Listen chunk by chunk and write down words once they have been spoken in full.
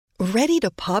Ready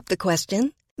to pop the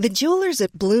question? The jewelers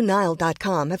at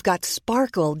BlueNile.com have got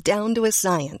sparkle down to a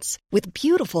science with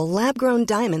beautiful lab-grown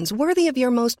diamonds worthy of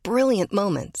your most brilliant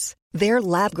moments. Their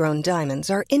lab-grown diamonds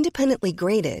are independently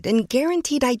graded and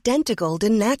guaranteed identical to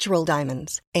natural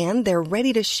diamonds, and they're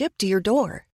ready to ship to your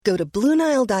door. Go to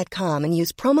BlueNile.com and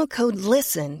use promo code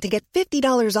LISTEN to get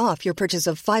 $50 off your purchase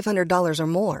of $500 or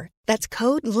more. That's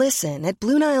code LISTEN at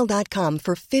BlueNile.com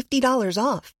for $50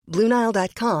 off.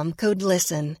 BlueNile.com, code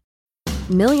LISTEN.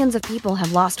 Millions of people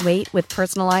have lost weight with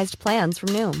personalized plans from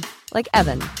Noom. Like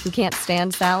Evan, who can't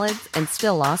stand salads and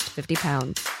still lost 50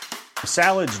 pounds.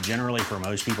 Salads generally for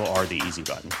most people are the easy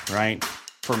button, right?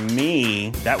 For me,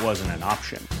 that wasn't an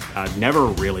option. I never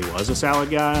really was a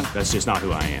salad guy. That's just not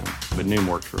who I am. But Noom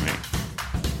worked for me.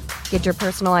 Get your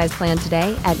personalized plan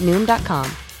today at Noom.com.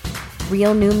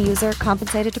 Real Noom user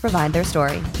compensated to provide their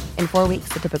story. In 4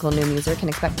 weeks, the typical Noom user can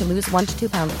expect to lose 1 to 2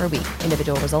 pounds per week.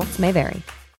 Individual results may vary.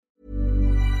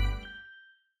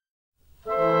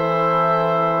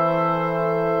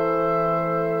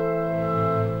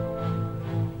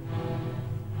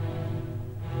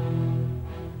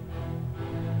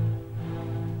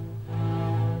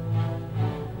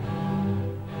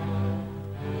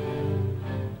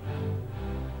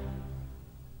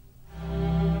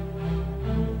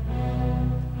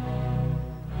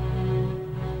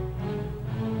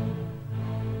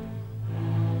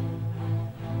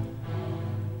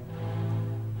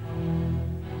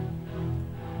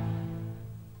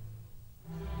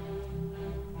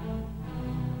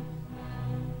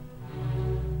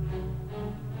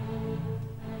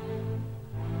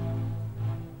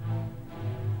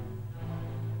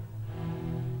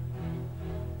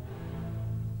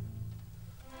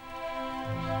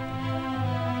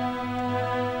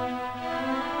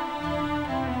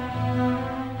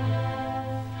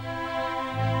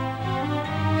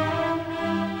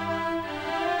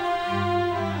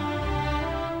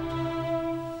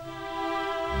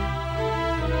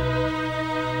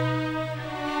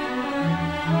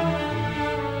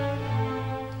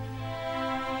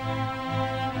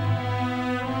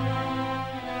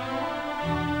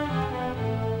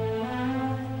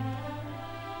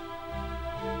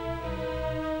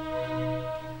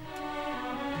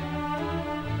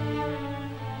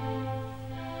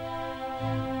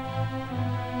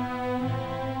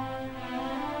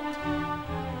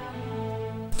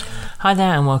 Hi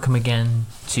there and welcome again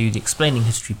to the Explaining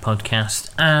History podcast,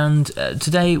 and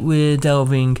today we're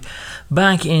delving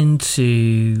back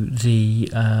into the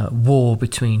war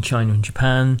between China and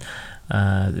Japan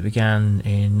that began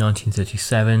in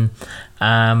 1937,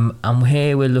 and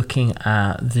here we're looking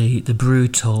at the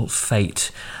brutal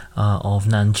fate of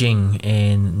Nanjing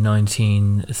in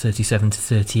 1937 to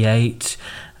 38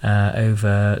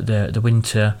 over the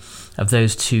winter of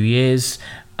those 2 years.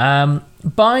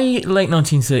 By late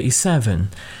 1937,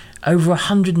 over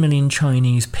 100 million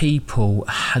Chinese people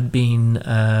had been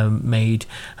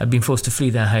forced to flee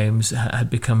their homes, had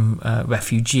become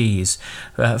refugees,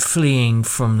 fleeing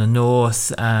from the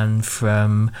north and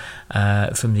from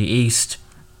the east.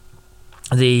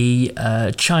 The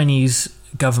Chinese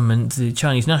government, the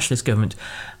Chinese nationalist government,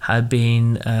 had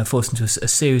been forced into a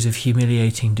series of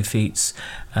humiliating defeats,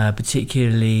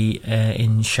 particularly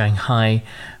in Shanghai.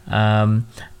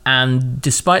 And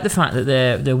despite the fact that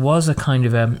there was a kind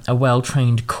of a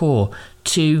well-trained corps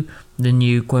to the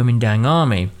new Kuomintang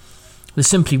army, there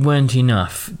simply weren't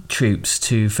enough troops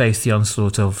to face the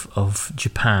onslaught of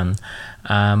Japan.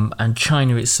 And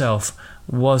China itself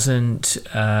wasn't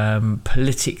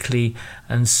politically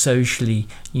and socially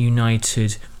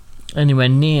united anywhere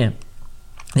near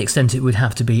the extent it would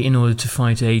have to be in order to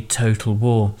fight a total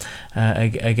war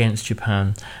against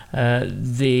Japan.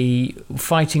 The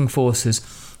fighting forces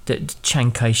that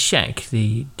Chiang Kai-shek,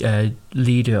 the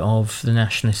leader of the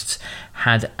nationalists,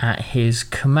 had at his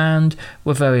command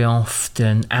were very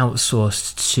often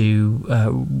outsourced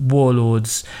to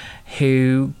warlords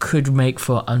who could make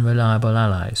for unreliable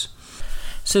allies.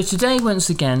 So today, once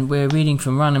again, we're reading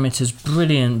from Rana Mitter's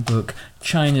brilliant book,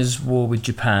 China's War with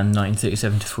Japan,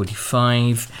 1937 to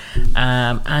 45,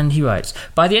 and he writes,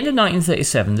 by the end of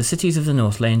 1937, the cities of the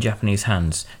north lay in Japanese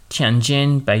hands.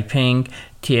 Tianjin, Beiping,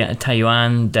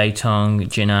 Taiyuan, Datong,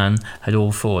 Jinan had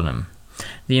all fallen.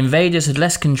 The invaders had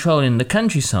less control in the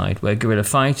countryside, where guerrilla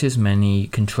fighters, many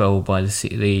controlled by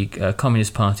the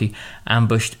Communist Party,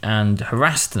 ambushed and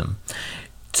harassed them.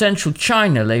 Central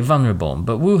China lay vulnerable,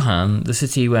 but Wuhan, the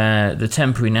city where the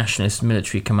temporary nationalist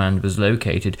military command was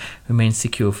located, remained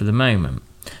secure for the moment.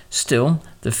 Still,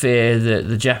 the fear that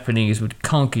the Japanese would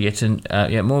conquer yet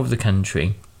more of the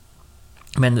country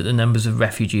meant that the numbers of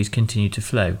refugees continued to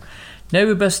flow. No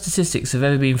robust statistics have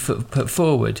ever been put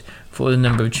forward for the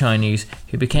number of Chinese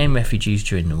who became refugees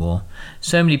during the war.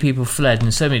 So many people fled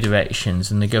in so many directions,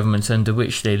 and the governments under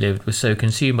which they lived were so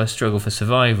consumed by struggle for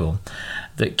survival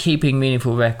that keeping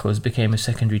meaningful records became a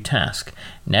secondary task.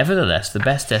 Nevertheless, the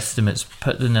best estimates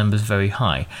put the numbers very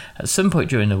high. At some point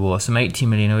during the war, some 80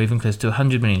 million or even close to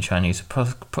 100 million Chinese,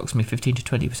 approximately 15 to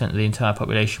 20% of the entire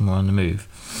population, were on the move.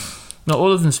 Not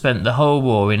all of them spent the whole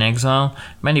war in exile.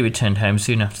 Many returned home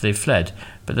soon after they fled,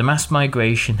 but the mass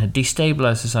migration had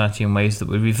destabilised society in ways that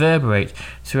would reverberate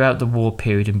throughout the war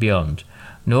period and beyond.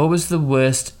 Nor was the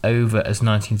worst over as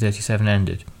 1937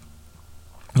 ended.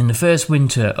 In the first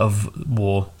winter of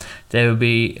war, there would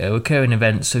be recurring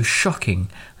events so shocking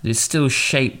that it still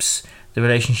shapes the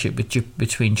relationship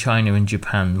between China and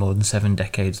Japan more than 7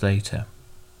 decades later.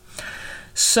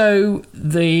 So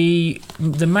the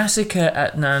massacre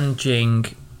at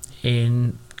Nanjing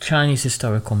in Chinese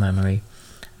historical memory,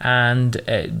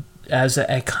 and as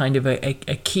a kind of a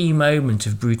key moment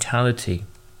of brutality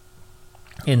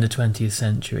in the 20th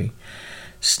century,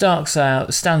 stands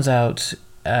out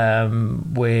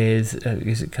with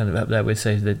is it kind of up there with,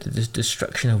 say, the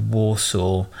destruction of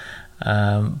Warsaw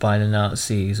by the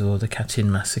Nazis, or the Katyn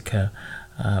massacre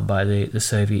by the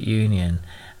Soviet Union,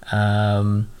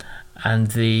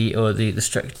 and the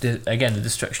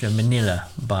destruction of Manila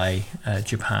by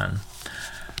Japan.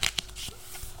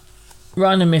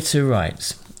 Rana Mitter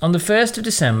writes, on the 1st of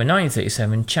December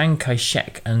 1937, Chiang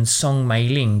Kai-shek and Song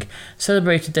Mei-ling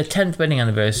celebrated their 10th wedding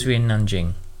anniversary in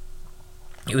Nanjing.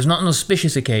 It was not an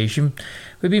auspicious occasion.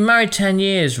 We've been married 10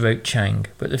 years, wrote Chiang,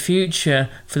 but the future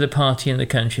for the party and the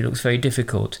country looks very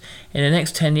difficult. In the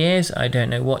next 10 years, I don't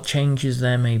know what changes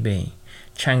there may be.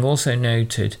 Chiang also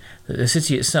noted that the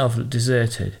city itself looked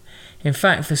deserted. In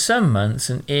fact, for some months,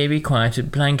 an eerie quiet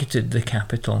had blanketed the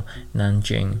capital,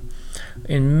 Nanjing.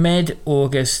 In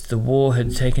mid-August, the war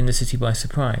had taken the city by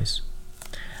surprise.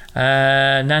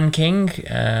 Nanking,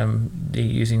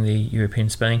 using the European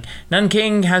spelling,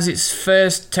 Nanking has its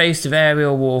first taste of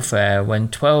aerial warfare when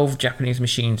 12 Japanese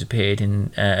machines appeared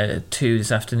at 2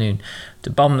 this afternoon to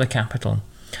bomb the capital,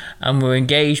 and were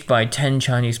engaged by 10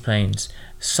 Chinese planes.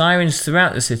 Sirens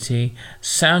throughout the city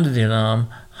sounded the alarm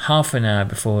half an hour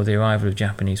before the arrival of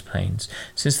Japanese planes.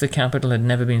 Since the capital had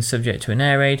never been subject to an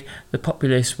air raid, the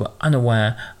populace were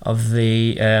unaware of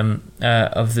the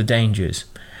dangers,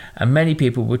 and many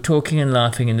people were talking and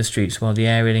laughing in the streets while the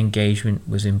aerial engagement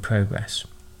was in progress.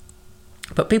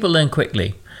 But people learned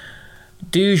quickly.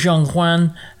 Du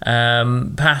Zhonghuan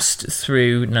passed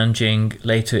through Nanjing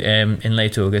in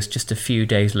late August, just a few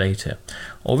days later.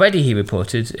 Already, he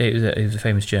reported, he was a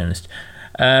famous journalist,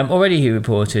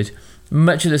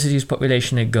 much of the city's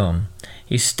population had gone.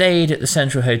 He stayed at the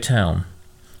Central Hotel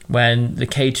when the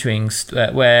catering,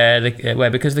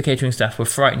 because the catering staff were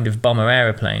frightened of bomber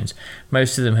aeroplanes,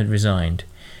 most of them had resigned.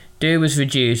 Du was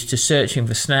reduced to searching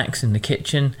for snacks in the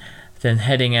kitchen, then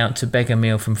heading out to beg a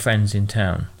meal from friends in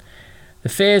town. The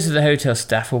fears of the hotel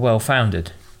staff were well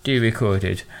founded, Du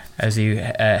recorded as he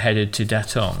headed to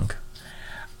Datong.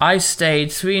 I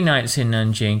stayed 3 nights in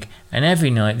Nanjing, and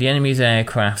every night the enemy's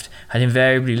aircraft had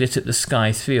invariably lit up the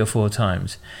sky 3 or 4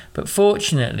 times. But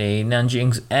fortunately,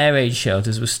 Nanjing's air raid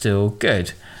shelters were still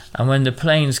good, and when the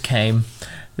planes came,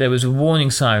 there was a warning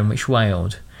siren which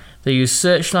wailed. They used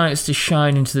searchlights to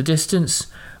shine into the distance.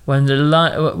 When the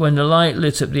light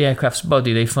lit up the aircraft's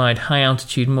body, they fired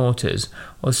high-altitude mortars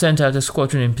or sent out a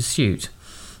squadron in pursuit.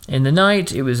 In the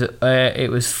night, it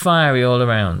was fiery all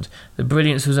around. The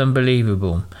brilliance was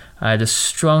unbelievable. I had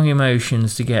strong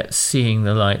emotions to get seeing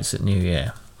the lights at New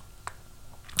Year.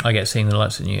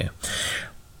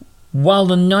 While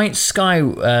the night sky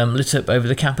lit up over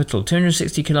the capital,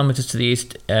 260 kilometres to the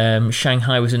east,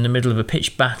 Shanghai was in the middle of a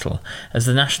pitched battle as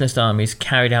the nationalist armies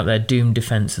carried out their doomed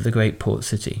defence of the great port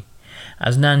city.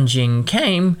 As Nanjing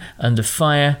came under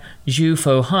fire, Zhu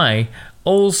Fohai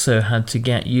also had to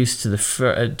get used to the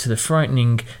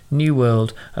frightening new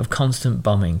world of constant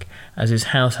bombing. As his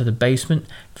house had a basement,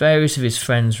 various of his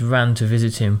friends ran to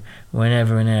visit him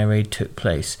whenever an air raid took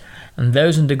place, and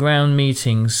those underground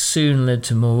meetings soon led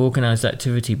to more organised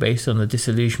activity based on the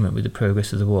disillusionment with the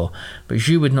progress of the war. But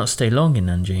Zhu would not stay long in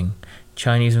Nanjing.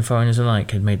 Chinese and foreigners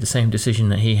alike had made the same decision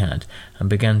that he had, and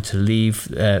began to leave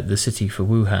the city for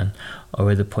Wuhan or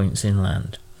other points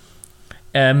inland.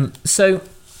 So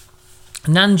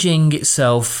Nanjing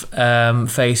itself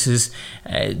faces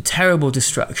terrible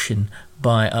destruction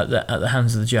at the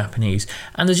hands of the Japanese,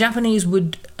 and the Japanese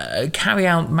would carry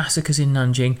out massacres in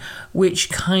Nanjing,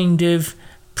 which kind of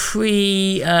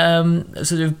prefaced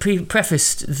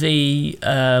the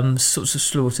sorts of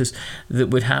slaughters that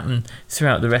would happen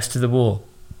throughout the rest of the war.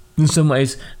 In some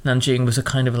ways, Nanjing was a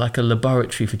kind of like a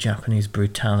laboratory for Japanese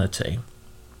brutality.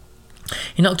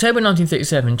 In October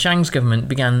 1937, Chiang's government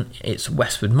began its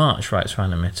westward march, writes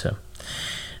Ranamitta,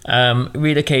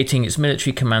 relocating its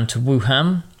military command to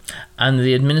Wuhan and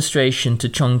the administration to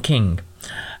Chongqing.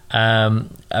 A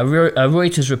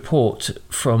Reuters report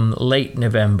from late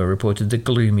November reported the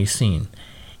gloomy scene.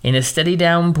 In a steady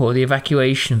downpour, the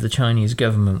evacuation of the Chinese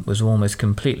government was almost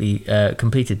completely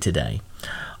completed today.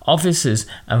 Offices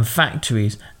and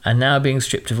factories are now being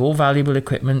stripped of all valuable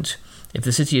equipment. If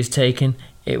the city is taken,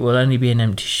 it will only be an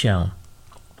empty shell.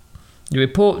 The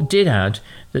report did add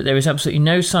that there is absolutely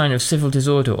no sign of civil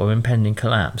disorder or impending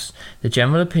collapse. The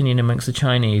general opinion amongst the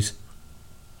Chinese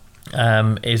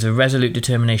is a resolute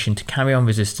determination to carry on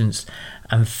resistance,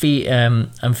 and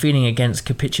feeling against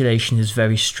capitulation is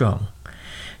very strong.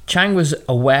 Chiang was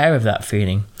aware of that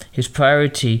feeling. His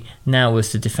priority now was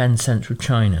to defend central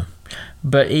China.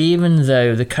 But even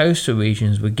though the coastal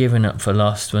regions were given up for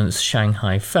lost once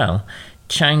Shanghai fell,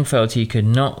 Chiang felt he could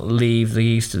not leave the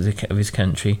east of his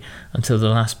country until the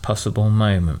last possible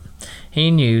moment. He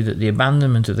knew that the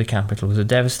abandonment of the capital was a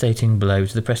devastating blow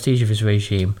to the prestige of his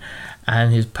regime,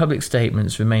 and his public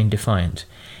statements remained defiant.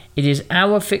 "It is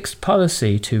our fixed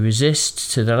policy to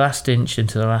resist to the last inch and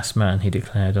to the last man," he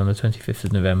declared on the 25th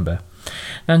of November.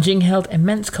 Nanjing held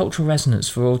immense cultural resonance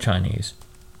for all Chinese.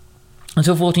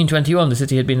 Until 1421, the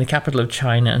city had been the capital of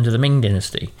China under the Ming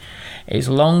dynasty. Its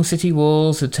long city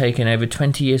walls had taken over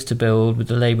 20 years to build with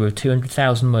the labour of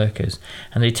 200,000 workers,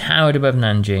 and they towered above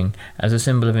Nanjing as a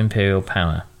symbol of imperial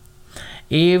power.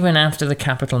 Even after the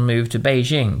capital moved to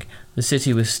Beijing, the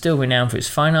city was still renowned for its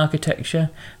fine architecture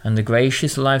and the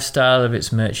gracious lifestyle of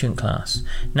its merchant class.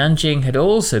 Nanjing had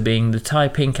also been the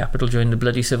Taiping capital during the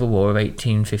bloody civil war of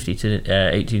 1850 to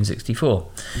 1864.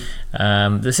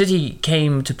 The city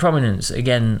came to prominence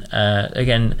again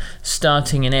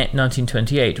starting in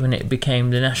 1928 when it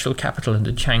became the national capital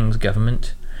under Chiang's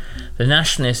government. The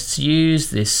nationalists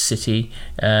used the city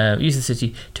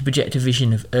to project a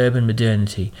vision of urban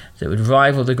modernity that would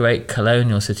rival the great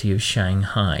colonial city of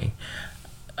Shanghai.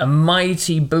 A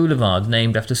mighty boulevard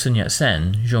named after Sun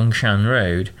Yat-sen, Zhongshan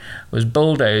Road, was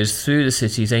bulldozed through the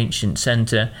city's ancient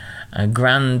centre.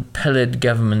 Grand pillared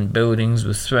government buildings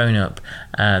were thrown up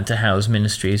to house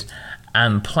ministries,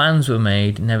 and plans were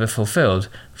made, never fulfilled,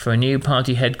 for a new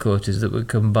party headquarters that would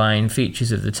combine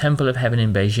features of the Temple of Heaven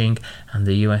in Beijing and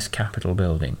the US Capitol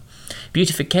building.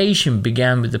 Beautification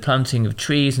began with the planting of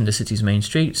trees in the city's main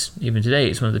streets. Even today,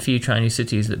 it's one of the few Chinese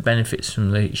cities that benefits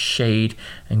from the shade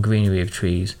and greenery of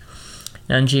trees.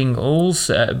 Nanjing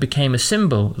also became a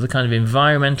symbol of the kind of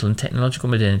environmental and technological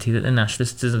modernity that the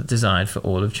nationalists desired for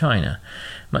all of China.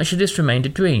 Much of this remained a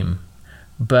dream.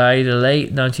 By the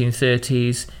late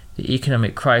 1930s, the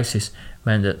economic crisis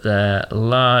meant that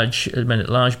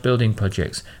large building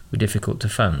projects were difficult to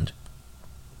fund.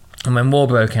 And when war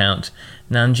broke out,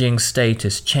 Nanjing's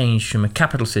status changed from a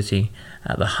capital city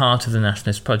at the heart of the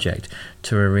nationalist project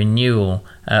to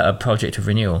a project of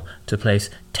renewal to a place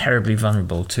terribly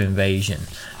vulnerable to invasion.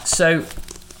 So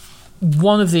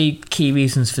one of the key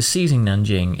reasons for seizing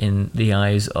Nanjing in the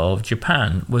eyes of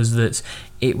Japan was that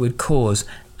it would cause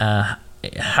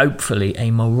hopefully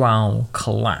a morale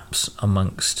collapse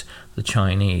amongst the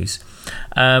Chinese,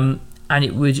 and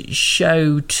it would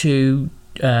show to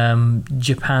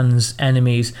Japan's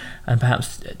enemies and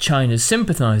perhaps China's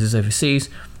sympathisers overseas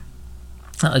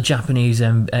that the Japanese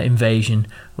invasion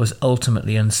was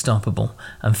ultimately unstoppable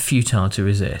and futile to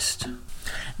resist.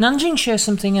 Nanjing shows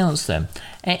something else though.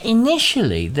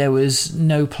 Initially there was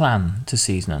no plan to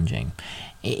seize Nanjing.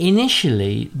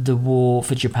 Initially, the war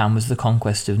for Japan was the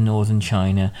conquest of northern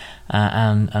China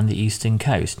and the eastern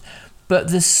coast. But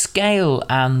the scale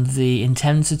and the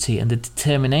intensity and the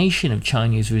determination of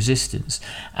Chinese resistance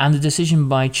and the decision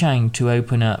by Chiang to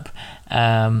open up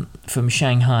from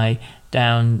Shanghai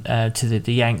down to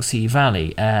the Yangtze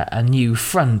Valley, a new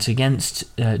front against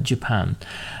Japan,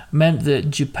 meant that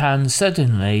Japan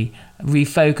suddenly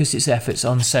refocused its efforts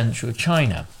on central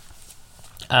China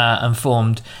and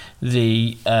formed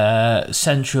the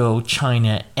Central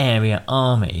China Area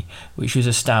Army, which was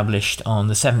established on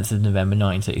the 7th of November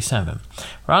 1937.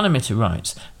 Ranamitta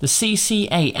writes, the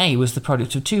CCAA was the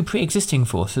product of two pre-existing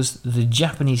forces, the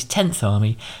Japanese 10th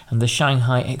Army and the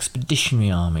Shanghai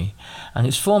Expeditionary Army, and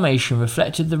its formation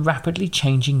reflected the rapidly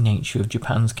changing nature of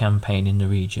Japan's campaign in the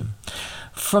region.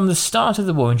 From the start of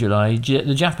the war in July,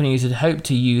 the Japanese had hoped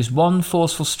to use one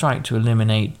forceful strike to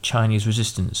eliminate Chinese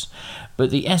resistance, but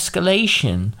the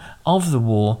escalation of the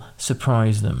war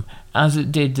surprised them, as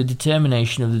it did the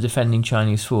determination of the defending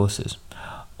Chinese forces.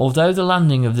 Although the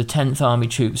landing of the 10th Army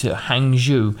troops at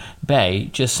Hangzhou Bay,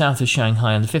 just south of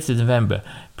Shanghai, on the 5th of November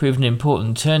proved an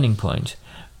important turning point,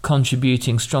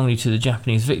 contributing strongly to the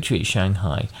Japanese victory at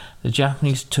Shanghai, the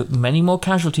Japanese took many more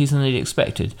casualties than they'd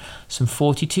expected, some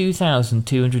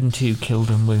 42,202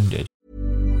 killed and wounded.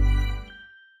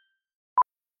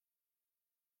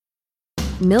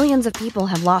 Millions of people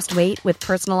have lost weight with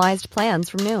personalized plans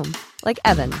from Noom. Like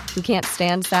Evan, who can't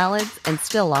stand salads and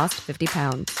still lost 50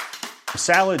 pounds.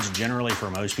 Salads generally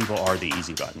for most people are the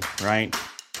easy button, right?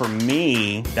 For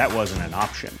me, that wasn't an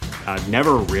option. I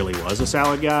never really was a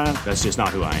salad guy. That's just not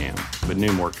who I am. But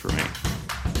Noom worked for me.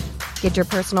 Get your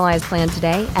personalized plan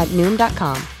today at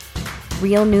Noom.com.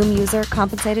 Real Noom user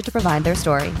compensated to provide their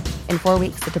story. In 4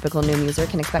 weeks, the typical Noom user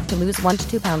can expect to lose 1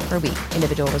 to 2 pounds per week.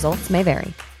 Individual results may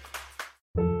vary.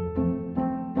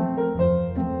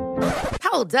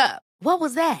 Hold up. What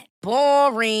was that?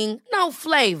 Boring. No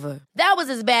flavor. That was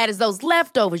as bad as those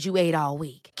leftovers you ate all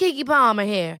week. Keke Palmer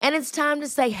here, and it's time to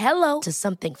say hello to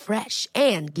something fresh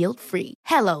and guilt-free.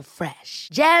 Hello Fresh.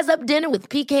 Jazz up dinner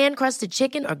with pecan-crusted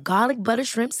chicken or garlic butter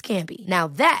shrimp scampi. Now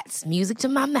that's music to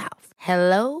my mouth.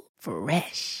 Hello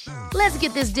Fresh. Let's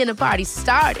get this dinner party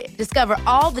started. Discover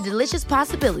all the delicious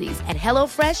possibilities at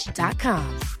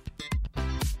HelloFresh.com.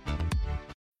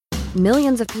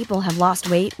 Millions of people have lost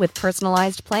weight with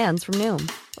personalized plans from Noom.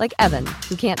 Like Evan,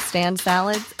 who can't stand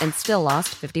salads and still lost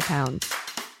 50 pounds.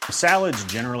 Salads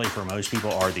generally for most people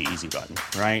are the easy button,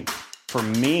 right? For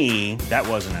me, that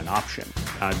wasn't an option.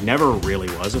 I never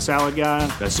really was a salad guy.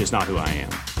 That's just not who I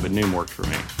am. But Noom worked for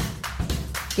me.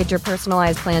 Get your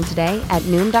personalized plan today at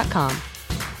Noom.com.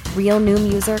 Real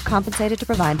Noom user compensated to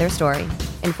provide their story.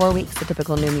 In 4 weeks, the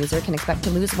typical Noom user can expect to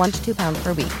lose 1 to 2 pounds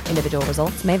per week. Individual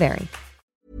results may vary.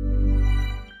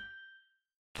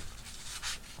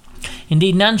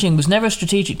 Indeed, Nanjing was never a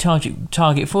strategic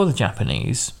target for the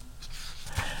Japanese.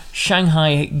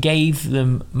 Shanghai gave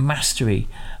them mastery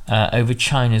over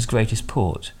China's greatest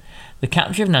port. The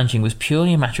capture of Nanjing was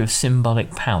purely a matter of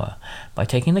symbolic power. By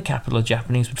taking the capital, the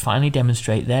Japanese would finally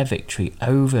demonstrate their victory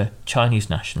over Chinese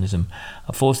nationalism,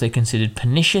 a force they considered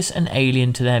pernicious and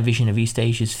alien to their vision of East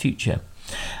Asia's future.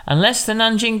 Unless the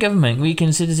Nanjing government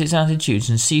reconsiders its attitudes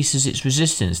and ceases its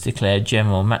resistance, declared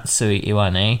General Matsui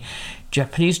Iwane,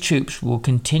 Japanese troops will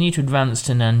continue to advance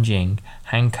to Nanjing,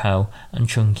 Hankou and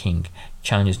Chongqing,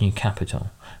 China's new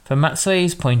capital. From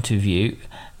Matsui's point of view,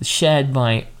 shared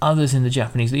by others in the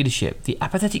Japanese leadership, the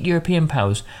apathetic European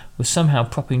powers were somehow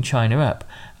propping China up,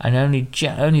 and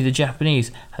only the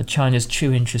Japanese had China's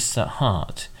true interests at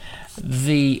heart.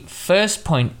 The first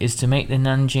point is to make the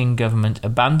Nanjing government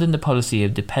abandon the policy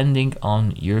of depending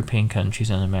on European countries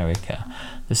and America.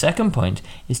 The second point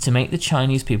is to make the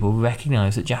Chinese people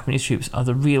recognise that Japanese troops are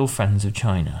the real friends of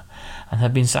China and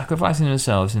have been sacrificing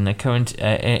themselves in the current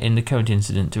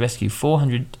incident to rescue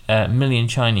 400 million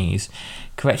Chinese,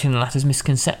 correcting the latter's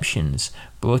misconceptions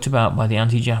brought about by the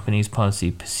anti-Japanese policy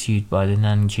pursued by the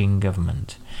Nanjing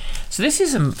government. So this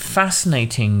is some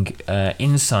fascinating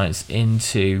insights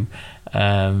into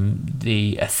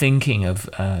the thinking of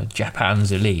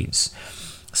Japan's elites.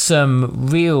 Some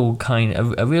real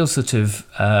a real sort of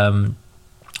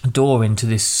door into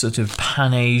this sort of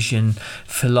Pan-Asian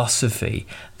philosophy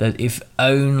that if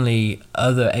only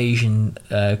other Asian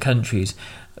countries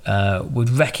would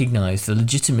recognise the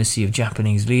legitimacy of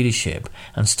Japanese leadership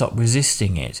and stop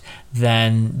resisting it,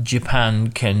 then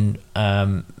Japan can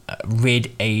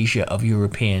rid Asia of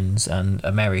Europeans and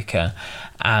America,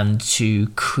 and to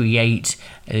create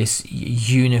this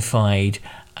unified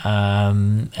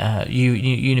kind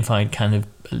of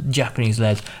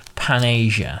Japanese-led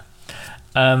Pan-Asia.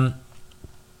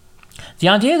 The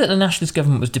idea that the nationalist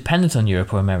government was dependent on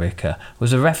Europe or America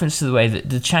was a reference to the way that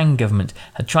the Chiang government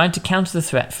had tried to counter the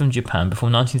threat from Japan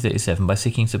before 1937 by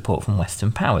seeking support from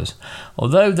Western powers.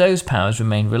 Although those powers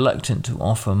remained reluctant to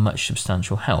offer much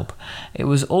substantial help, it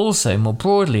was also more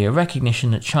broadly a recognition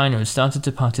that China had started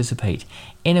to participate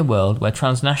in a world where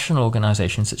transnational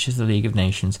organisations such as the League of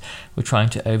Nations were trying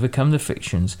to overcome the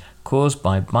frictions caused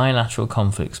by bilateral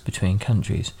conflicts between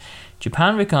countries.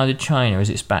 Japan regarded China as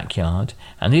its backyard,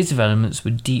 and these developments were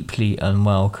deeply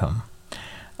unwelcome.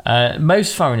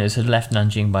 Most foreigners had left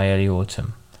Nanjing by early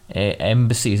autumn.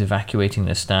 Embassies evacuating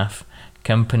their staff,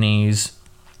 companies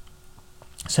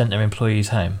sent their employees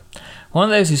home. One of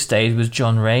those who stayed was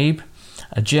John Rabe,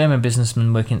 a German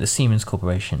businessman working at the Siemens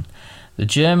Corporation. The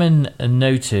German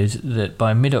noted that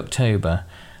by mid-October,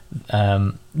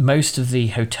 most of the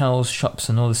hotels, shops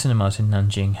and all the cinemas in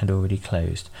Nanjing had already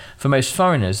closed. For most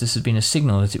foreigners, this had been a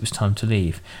signal that it was time to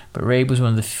leave, but Rabe was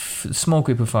one of the small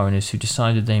group of foreigners who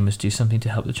decided they must do something to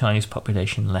help the Chinese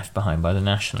population left behind by the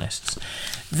nationalists.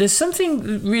 There's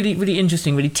something really, really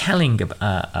interesting, really telling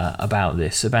about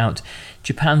this, about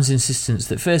Japan's insistence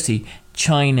that firstly,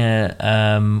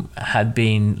 China had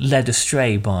been led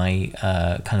astray by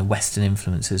kind of Western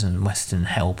influences and Western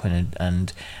help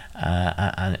and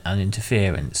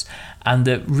interference, and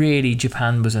that really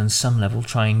Japan was on some level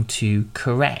trying to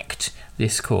correct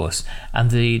this course,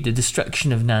 and the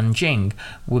destruction of Nanjing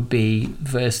would be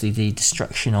firstly the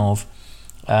destruction of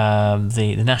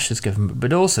the nationalist government,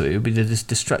 but also it would be the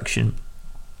destruction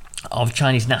of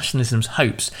Chinese nationalism's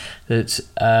hopes that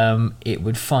it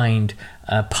would find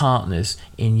partners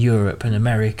in Europe and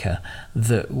America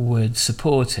that would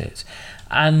support it.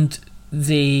 And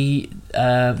the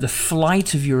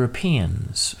flight of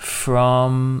Europeans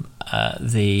from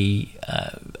the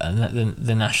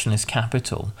nationalist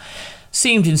capital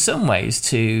seemed in some ways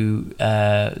to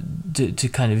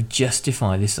kind of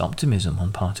justify this optimism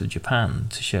on part of Japan,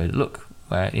 to show that look,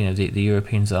 where the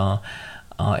Europeans are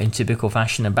in typical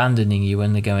fashion abandoning you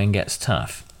when the going gets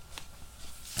tough.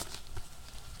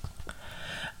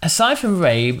 Aside from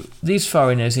Rabe, these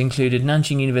foreigners included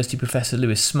Nanjing University professor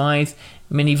Louis Smythe,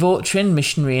 Minnie Vautrin,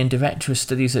 missionary and director of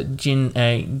studies at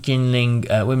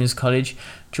Jinling Women's College,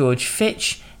 George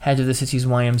Fitch, head of the city's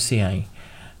YMCA.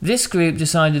 This group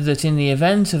decided that in the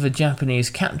event of a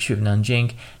Japanese capture of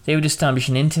Nanjing, they would establish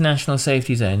an international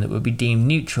safety zone that would be deemed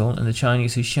neutral and the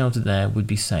Chinese who sheltered there would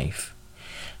be safe.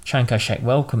 Chiang Kai-shek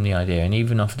welcomed the idea and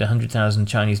even offered 100,000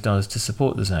 Chinese dollars to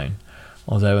support the zone,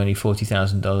 although only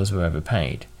 $40,000 were ever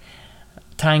paid.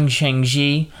 Tang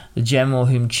Shengji, the general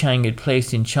whom Chiang had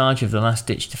placed in charge of the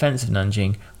last-ditch defence of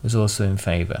Nanjing, was also in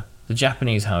favour. The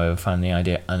Japanese, however, found the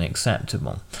idea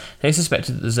unacceptable. They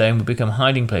suspected that the zone would become a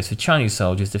hiding place for Chinese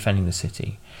soldiers defending the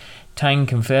city. Tang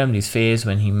confirmed these fears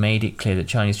when he made it clear that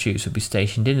Chinese troops would be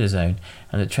stationed in the zone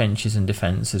and that trenches and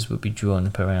defences would be drawn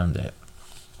up around it.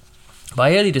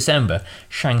 By early December,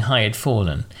 Shanghai had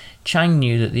fallen. Chiang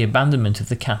knew that the abandonment of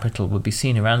the capital would be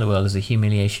seen around the world as a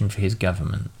humiliation for his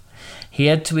government. He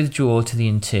had to withdraw to the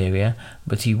interior,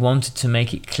 but he wanted to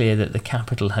make it clear that the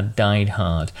capital had died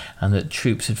hard and that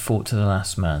troops had fought to the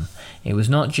last man. It was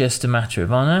not just a matter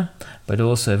of honour, but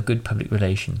also of good public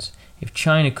relations. If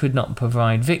China could not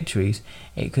provide victories,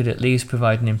 it could at least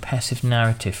provide an impressive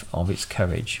narrative of its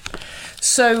courage.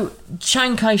 So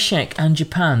Chiang Kai-shek and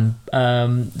Japan,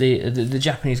 the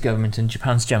Japanese government and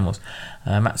Japan's generals,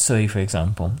 Matsui for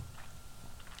example,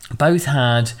 both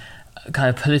had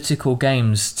kind of political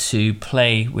games to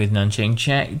play with Nanjing.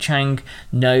 Chiang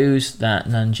knows that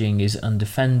Nanjing is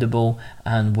undefendable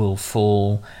and will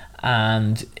fall,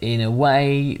 and in a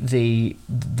way the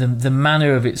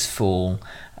manner of its fall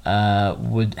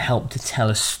would help to tell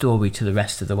a story to the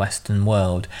rest of the Western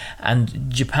world,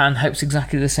 and Japan hopes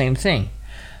exactly the same thing.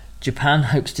 Japan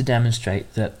hopes to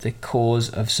demonstrate that the cause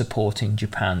of supporting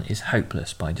Japan is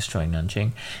hopeless by destroying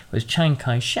Nanjing, whereas Chiang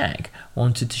Kai-shek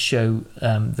wanted to show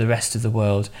the rest of the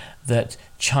world that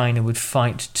China would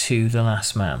fight to the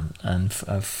last man and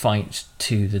fight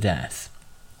to the death.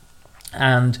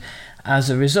 And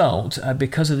as a result,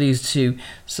 because of these two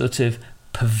sort of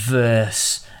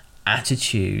perverse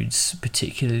attitudes,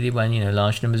 particularly when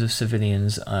large numbers of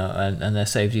civilians and their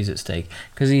safety is at stake,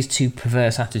 because these two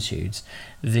perverse attitudes,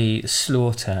 the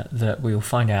slaughter that we will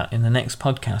find out in the next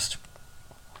podcast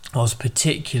was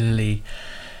particularly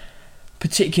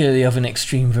of an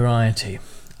extreme variety.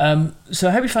 So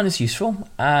I hope you found this useful,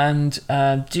 and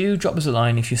do drop us a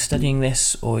line if you're studying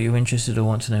this or you're interested or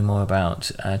want to know more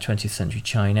about 20th century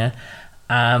China.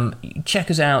 Check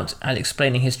us out at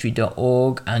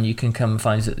explaininghistory.org, and you can come and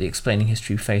find us at the Explaining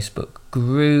History Facebook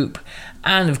group.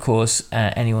 And of course,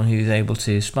 anyone who's able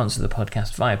to sponsor the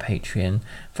podcast via Patreon,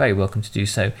 very welcome to do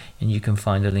so, and you can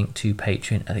find a link to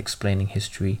Patreon at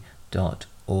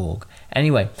explaininghistory.org.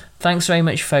 Anyway, thanks very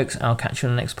much, folks. I'll catch you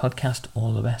on the next podcast.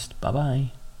 All the best.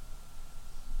 Bye-bye.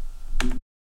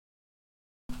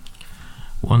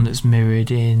 One that's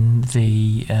mirrored in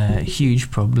the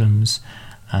huge problems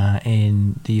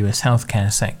in the US healthcare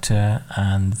sector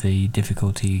and the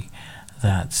difficulty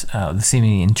that the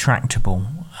seemingly intractable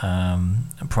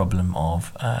problem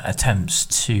of attempts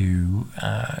to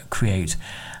create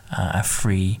a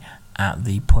free at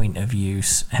the point of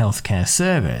use healthcare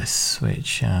service,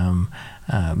 which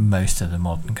most of the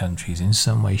modern countries in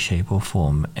some way, shape or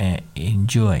form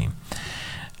enjoy.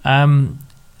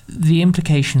 The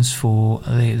implications for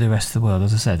the rest of the world,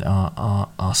 as I said,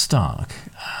 are stark.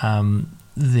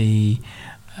 The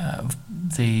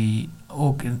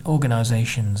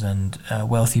organisations and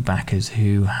wealthy backers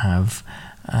who have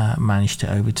managed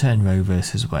to overturn Roe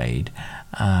versus Wade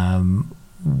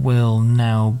will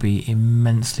now be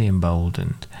immensely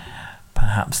emboldened.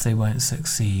 Perhaps they won't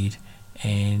succeed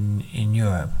in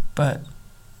Europe, but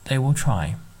they will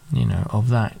try. Of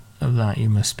that you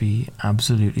must be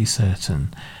absolutely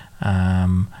certain.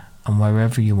 And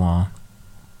wherever you are,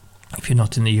 if you're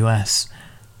not in the US,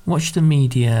 watch the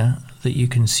media that you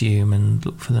consume and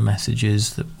look for the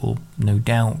messages that will no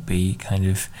doubt be kind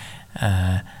of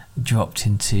dropped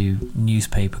into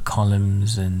newspaper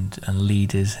columns and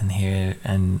leaders in here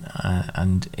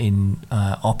and in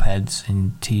op-eds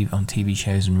on TV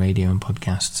shows and radio and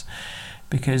podcasts,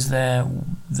 because there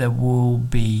will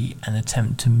be an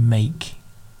attempt to make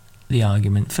the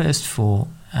argument first for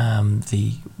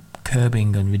the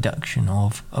curbing and reduction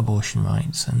of abortion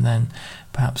rights, and then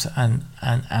perhaps an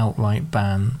outright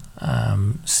ban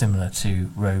similar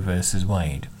to Roe versus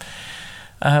Wade.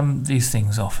 These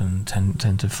things often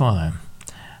tend to follow.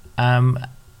 And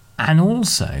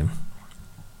also,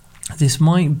 this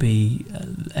might be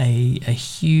a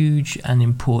huge and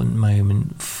important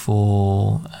moment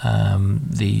for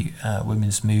the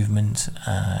women's movement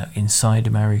inside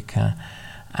America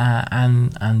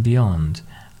and beyond.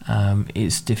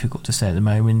 It's difficult to say at the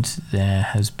moment. There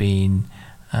has been,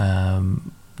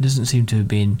 doesn't seem to have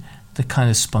been the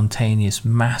kind of spontaneous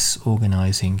mass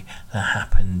organising that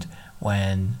happened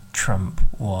when Trump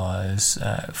was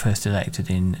first elected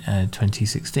in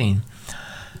 2016.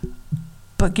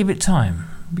 But give it time.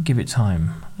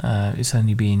 It's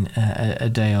only been a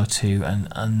day or two,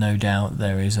 and no doubt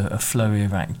there is a flurry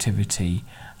of activity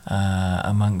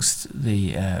amongst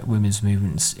the women's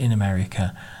movements in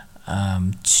America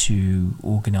to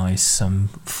organise some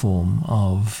form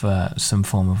of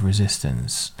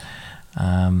resistance.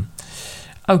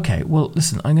 Okay, well,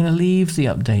 listen, I'm going to leave the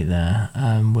update there.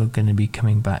 We're going to be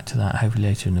coming back to that hopefully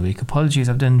later in the week. Apologies,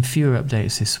 I've done fewer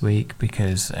updates this week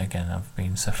because, again, I've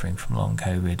been suffering from long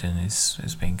COVID and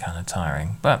it's been kind of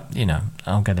tiring. But,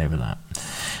 I'll get over that.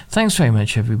 Thanks very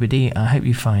much, everybody. I hope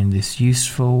you find this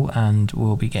useful, and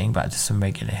we'll be getting back to some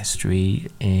regular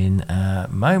history in a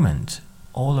moment.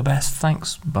 All the best.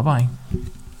 Thanks. Bye-bye.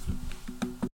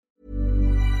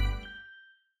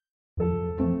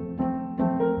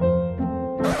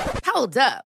 Hold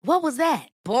up. What was that?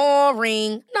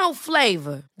 Boring. No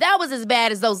flavor. That was as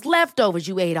bad as those leftovers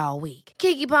you ate all week.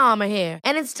 Keke Palmer here,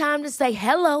 and it's time to say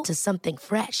hello to something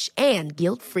fresh and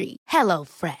guilt-free.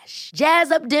 HelloFresh.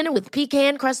 Jazz up dinner with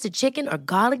pecan-crusted chicken or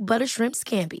garlic butter shrimp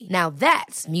scampi. Now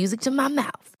that's music to my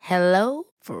mouth.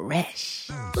 HelloFresh.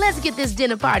 Let's get this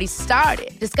dinner party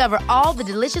started. Discover all the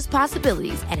delicious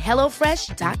possibilities at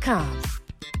HelloFresh.com.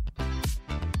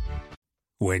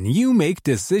 When you make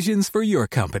decisions for your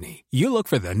company, you look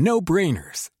for the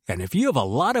no-brainers. And if you have a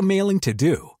lot of mailing to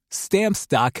do,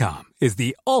 Stamps.com is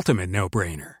the ultimate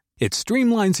no-brainer. It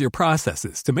streamlines your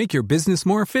processes to make your business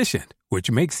more efficient, which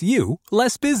makes you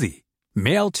less busy.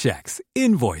 Mail checks,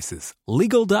 invoices,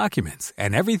 legal documents,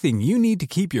 and everything you need to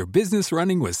keep your business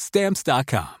running with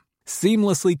Stamps.com.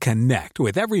 Seamlessly connect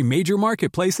with every major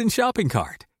marketplace and shopping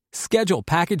cart. Schedule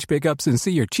package pickups and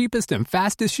see your cheapest and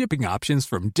fastest shipping options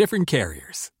from different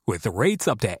carriers, with rates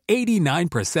up to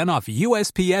 89% off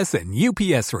USPS and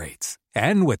UPS rates.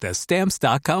 And with the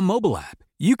Stamps.com mobile app,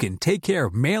 you can take care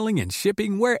of mailing and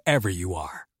shipping wherever you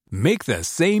are. Make the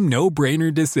same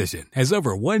no-brainer decision as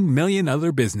over 1 million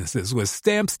other businesses with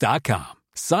Stamps.com.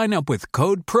 Sign up with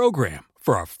code PROGRAM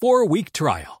for a 4-week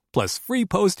trial, plus free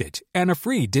postage and a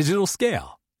free digital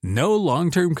scale. No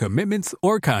long-term commitments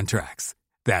or contracts.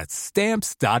 That's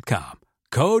Stamps.com.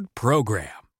 Code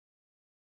PROGRAM.